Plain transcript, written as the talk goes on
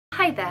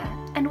Hi there,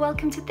 and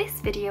welcome to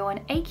this video on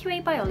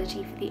AQA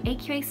Biology for the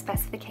AQA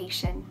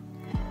Specification,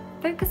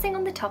 focusing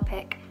on the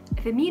topic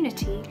of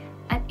immunity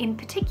and in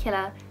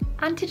particular,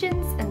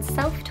 antigens and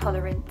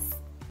self-tolerance.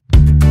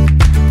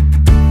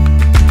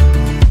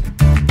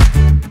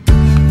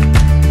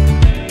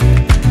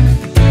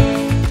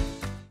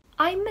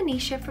 I'm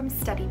Manisha from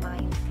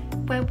StudyMind,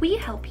 where we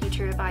help you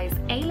to revise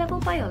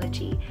A-Level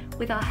Biology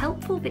with our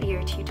helpful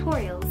video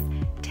tutorials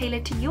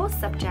tailored to your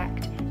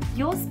subject,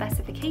 your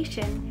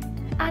specification,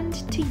 and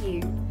to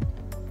you.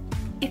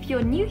 If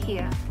you're new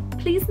here,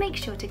 please make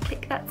sure to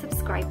click that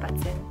subscribe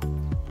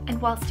button.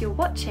 And whilst you're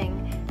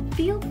watching,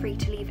 feel free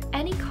to leave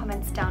any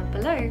comments down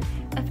below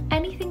of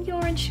anything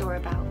you're unsure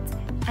about,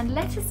 and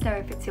let us know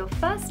if it's your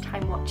first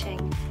time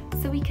watching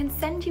so we can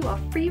send you our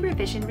free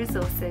revision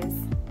resources.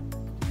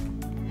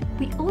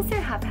 We also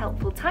have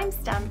helpful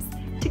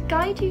timestamps to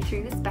guide you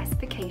through the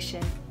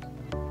specification.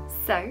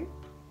 So,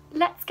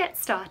 let's get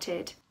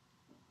started.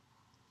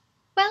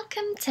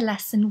 Welcome to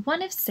lesson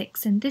 1 of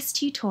 6 in this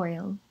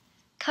tutorial,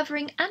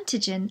 covering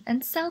antigen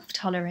and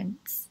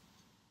self-tolerance.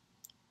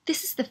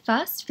 This is the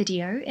first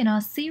video in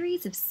our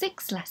series of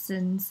 6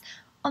 lessons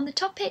on the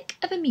topic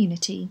of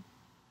immunity.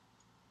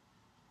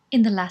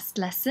 In the last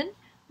lesson,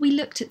 we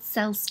looked at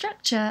cell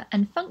structure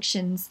and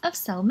functions of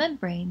cell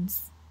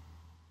membranes.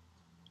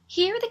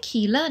 Here are the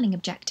key learning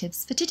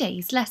objectives for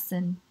today's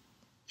lesson.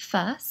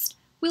 First,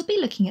 we'll be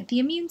looking at the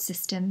immune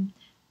system,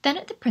 then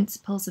at the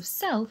principles of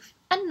self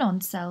and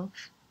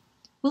non-self.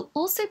 We'll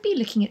also be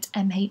looking at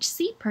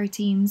MHC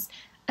proteins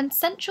and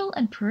central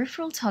and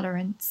peripheral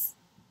tolerance.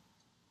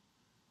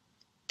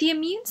 The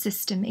immune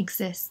system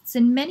exists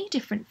in many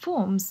different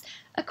forms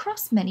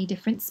across many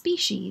different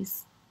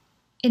species.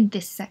 In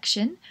this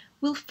section,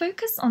 we'll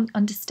focus on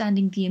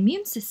understanding the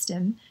immune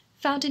system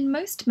found in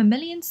most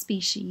mammalian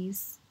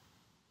species.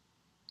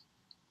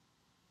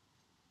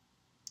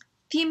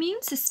 The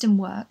immune system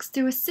works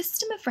through a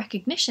system of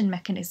recognition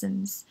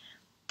mechanisms.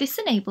 This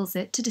enables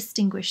it to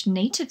distinguish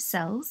native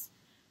cells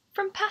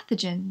from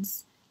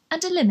pathogens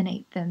and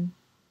eliminate them.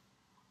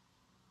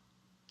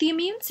 The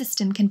immune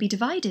system can be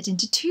divided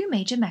into 2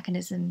 major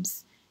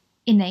mechanisms,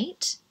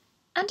 innate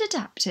and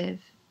adaptive.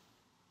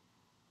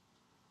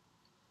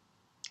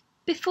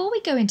 Before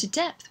we go into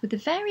depth with the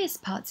various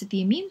parts of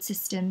the immune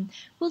system,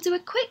 we'll do a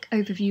quick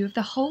overview of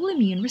the whole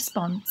immune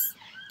response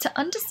to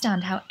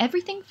understand how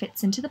everything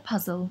fits into the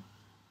puzzle.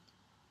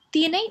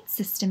 The innate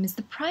system is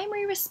the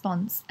primary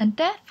response and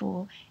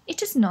therefore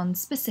it is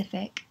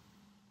non-specific.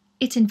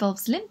 It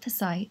involves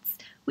lymphocytes,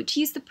 which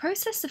use the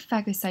process of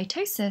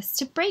phagocytosis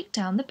to break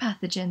down the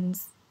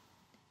pathogens.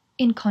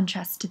 In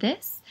contrast to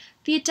this,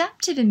 the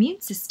adaptive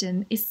immune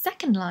system is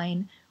second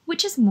line,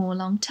 which is more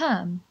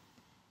long-term.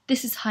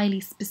 This is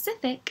highly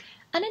specific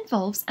and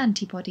involves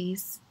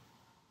antibodies.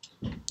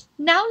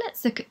 Now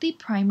let's look at the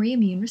primary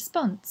immune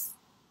response.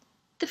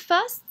 The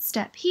first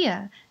step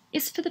here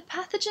is for the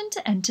pathogen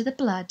to enter the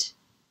blood.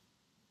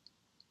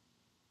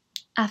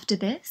 After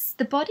this,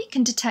 the body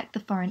can detect the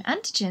foreign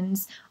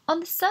antigens on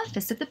the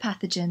surface of the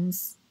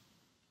pathogens.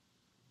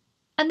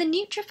 And the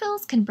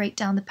neutrophils can break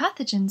down the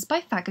pathogens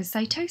by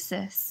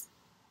phagocytosis.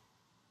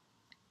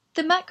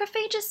 The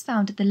macrophages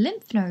found at the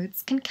lymph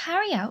nodes can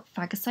carry out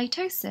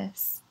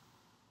phagocytosis.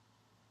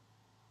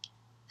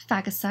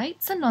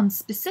 Phagocytes are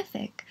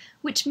non-specific,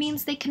 which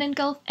means they can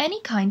engulf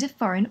any kind of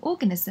foreign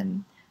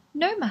organism,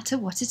 no matter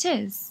what it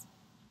is.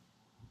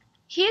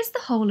 Here's the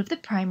whole of the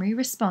primary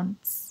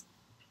response.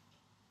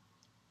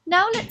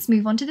 Now let's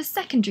move on to the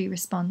secondary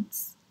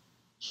response.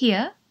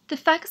 Here, the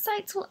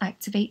phagocytes will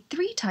activate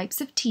 3 types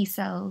of T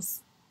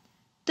cells.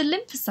 The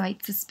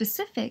lymphocytes are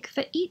specific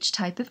for each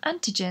type of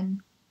antigen.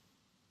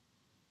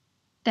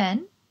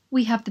 Then,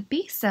 we have the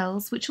B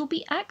cells, which will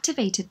be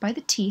activated by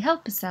the T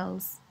helper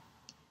cells.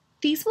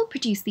 These will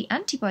produce the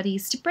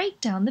antibodies to break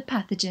down the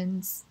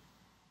pathogens.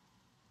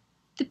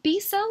 The B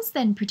cells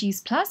then produce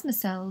plasma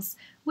cells,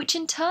 which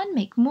in turn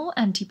make more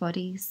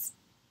antibodies.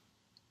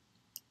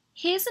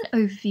 Here's an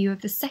overview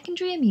of the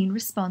secondary immune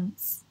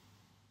response.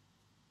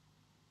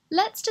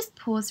 Let's just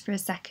pause for a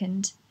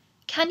second.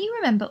 Can you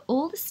remember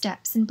all the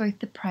steps in both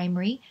the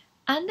primary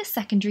and the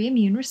secondary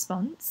immune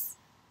response?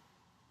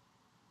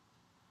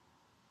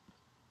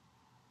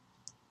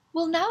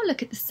 We'll now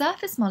look at the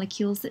surface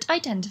molecules that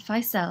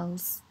identify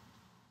cells.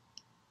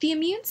 The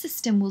immune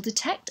system will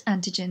detect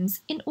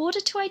antigens in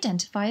order to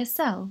identify a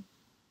cell.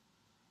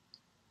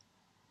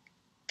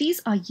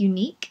 These are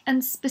unique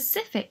and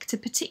specific to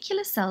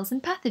particular cells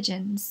and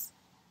pathogens.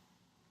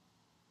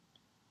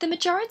 The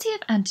majority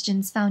of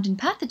antigens found in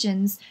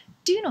pathogens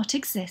do not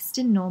exist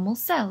in normal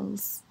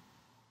cells.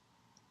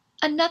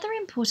 Another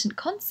important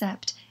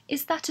concept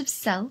is that of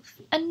self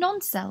and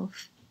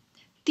non-self.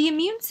 The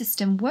immune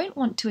system won't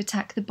want to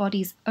attack the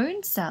body's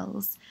own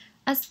cells,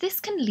 as this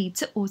can lead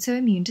to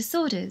autoimmune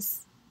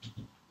disorders.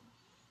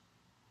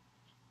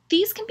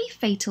 These can be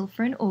fatal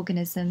for an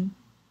organism.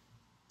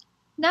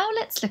 Now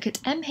let's look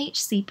at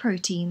MHC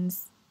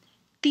proteins.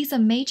 These are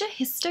major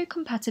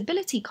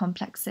histocompatibility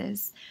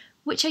complexes,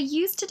 which are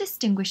used to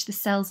distinguish the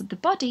cells of the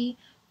body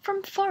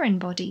from foreign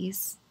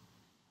bodies.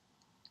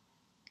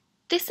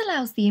 This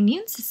allows the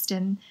immune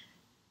system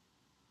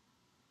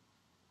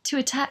to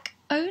attack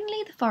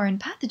only the foreign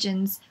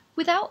pathogens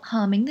without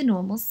harming the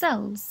normal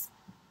cells.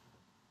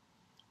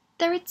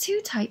 There are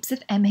two types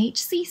of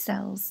MHC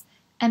cells,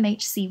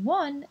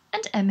 MHC1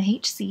 and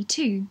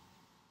MHC2.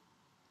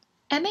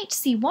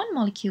 MHC1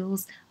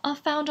 molecules are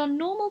found on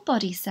normal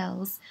body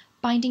cells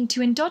binding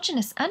to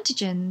endogenous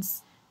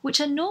antigens, which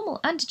are normal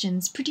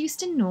antigens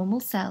produced in normal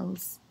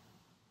cells.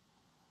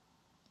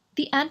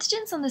 The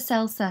antigens on the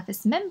cell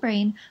surface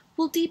membrane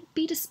will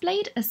be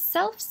displayed as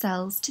self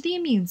cells to the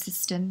immune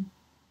system.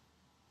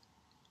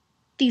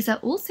 These are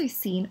also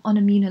seen on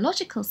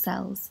immunological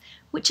cells,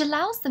 which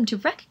allows them to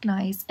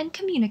recognize and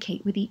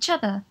communicate with each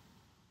other.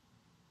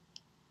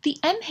 The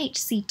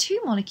MHC2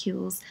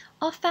 molecules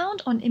are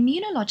found on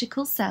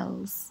immunological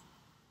cells.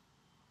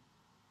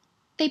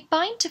 They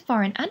bind to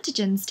foreign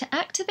antigens to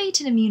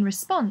activate an immune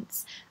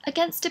response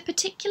against a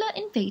particular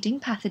invading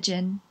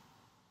pathogen.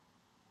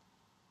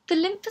 The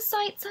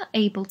lymphocytes are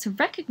able to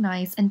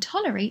recognize and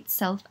tolerate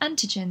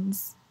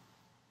self-antigens.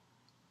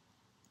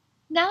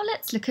 Now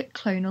let's look at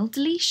clonal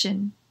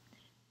deletion.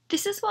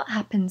 This is what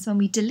happens when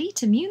we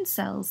delete immune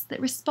cells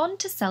that respond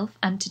to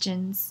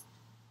self-antigens.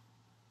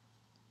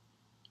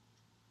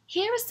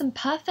 Here are some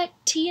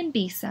perfect T and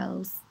B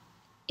cells.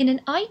 In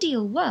an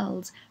ideal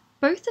world,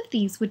 both of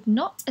these would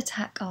not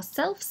attack our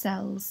self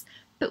cells,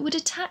 but would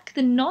attack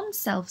the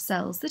non-self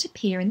cells that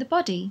appear in the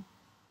body.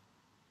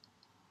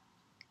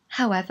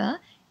 However,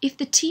 if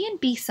the T and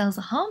B cells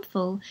are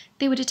harmful,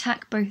 they would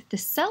attack both the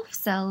self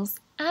cells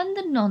and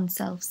the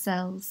non-self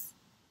cells.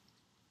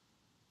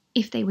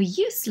 If they were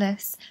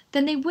useless,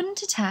 then they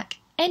wouldn't attack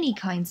any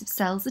kinds of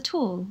cells at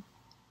all.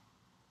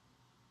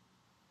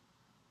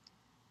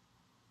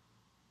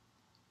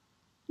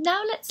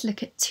 Now let's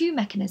look at two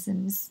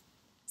mechanisms,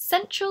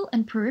 central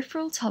and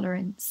peripheral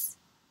tolerance.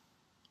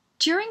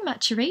 During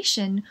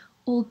maturation,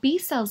 all B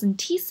cells and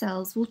T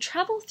cells will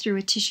travel through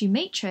a tissue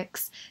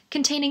matrix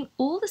containing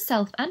all the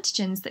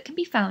self-antigens that can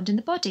be found in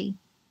the body.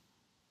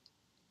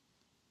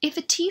 If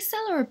a T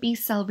cell or a B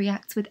cell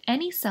reacts with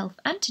any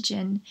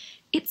self-antigen,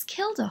 it's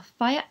killed off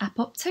via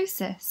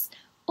apoptosis,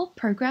 or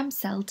programmed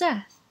cell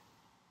death.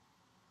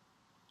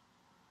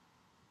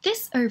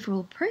 This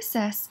overall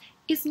process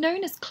is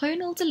known as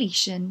clonal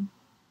deletion,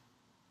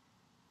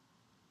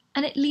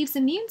 and it leaves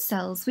immune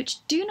cells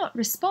which do not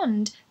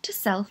respond to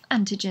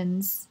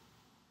self-antigens.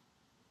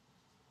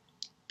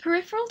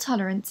 Peripheral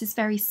tolerance is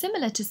very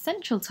similar to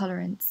central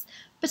tolerance,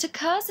 but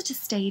occurs at a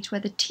stage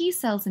where the T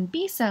cells and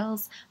B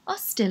cells are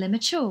still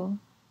immature.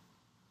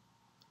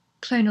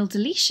 Clonal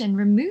deletion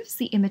removes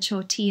the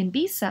immature T and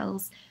B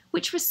cells,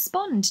 which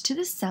respond to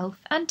the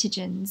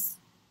self-antigens.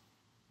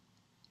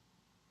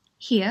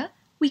 Here,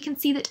 we can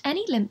see that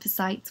any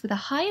lymphocytes with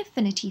a high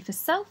affinity for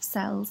self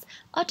cells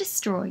are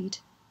destroyed.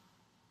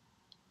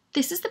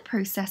 This is the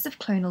process of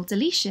clonal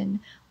deletion,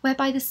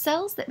 whereby the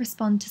cells that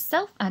respond to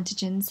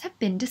self-antigens have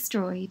been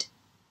destroyed.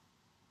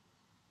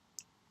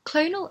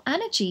 Clonal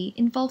anergy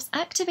involves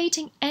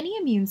activating any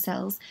immune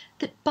cells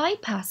that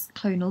bypass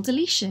clonal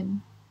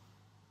deletion.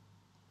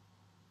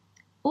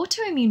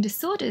 Autoimmune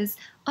disorders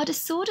are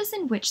disorders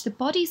in which the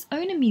body's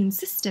own immune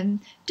system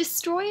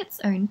destroy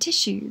its own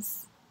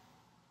tissues.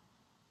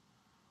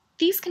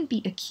 These can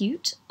be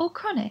acute or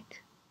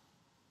chronic.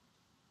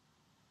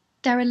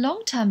 There are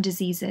long-term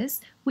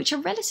diseases which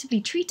are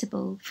relatively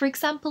treatable, for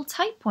example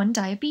type 1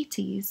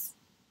 diabetes.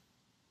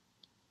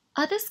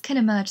 Others can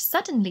emerge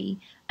suddenly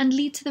and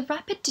lead to the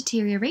rapid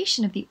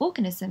deterioration of the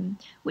organism,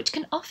 which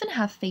can often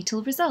have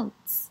fatal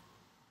results.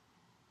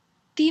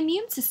 The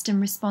immune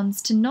system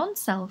responds to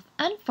non-self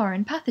and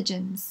foreign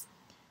pathogens.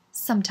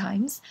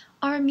 Sometimes,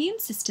 our immune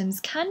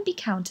systems can be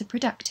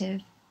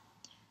counterproductive.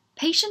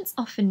 Patients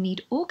often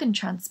need organ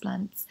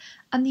transplants,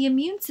 and the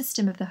immune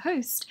system of the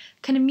host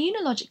can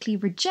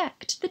immunologically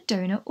reject the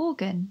donor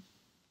organ.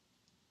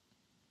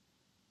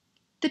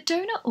 The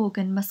donor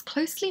organ must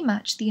closely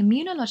match the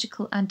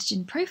immunological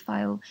antigen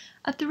profile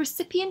of the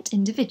recipient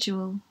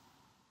individual.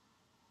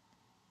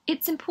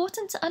 It's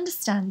important to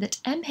understand that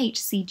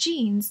MHC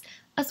genes,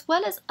 as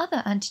well as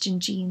other antigen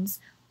genes,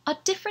 are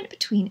different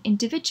between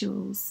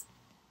individuals,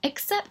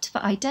 except for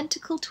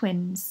identical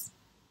twins.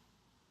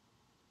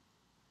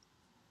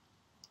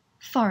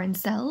 Foreign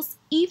cells,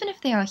 even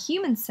if they are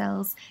human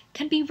cells,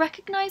 can be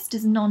recognized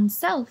as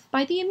non-self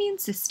by the immune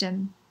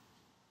system.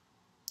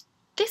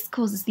 This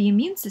causes the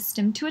immune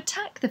system to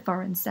attack the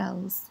foreign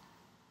cells.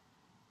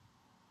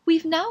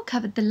 We've now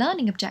covered the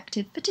learning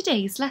objective for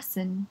today's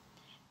lesson.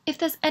 If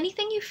there's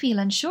anything you feel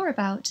unsure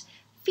about,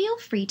 feel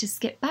free to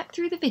skip back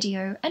through the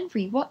video and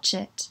re-watch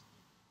it.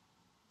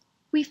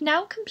 We've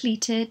now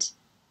completed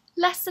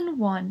Lesson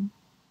 1.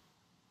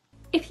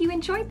 If you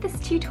enjoyed this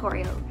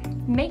tutorial,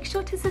 make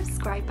sure to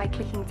subscribe by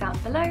clicking down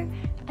below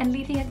and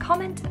leaving a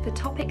comment of the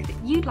topic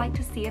that you'd like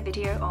to see a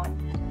video on.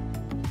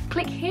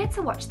 Click here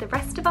to watch the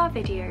rest of our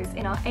videos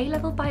in our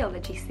A-Level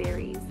Biology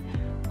series,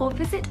 or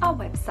visit our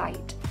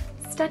website,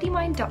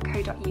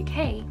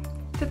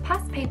 studymind.co.uk, for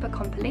past paper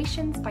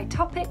compilations by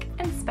topic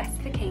and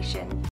specification.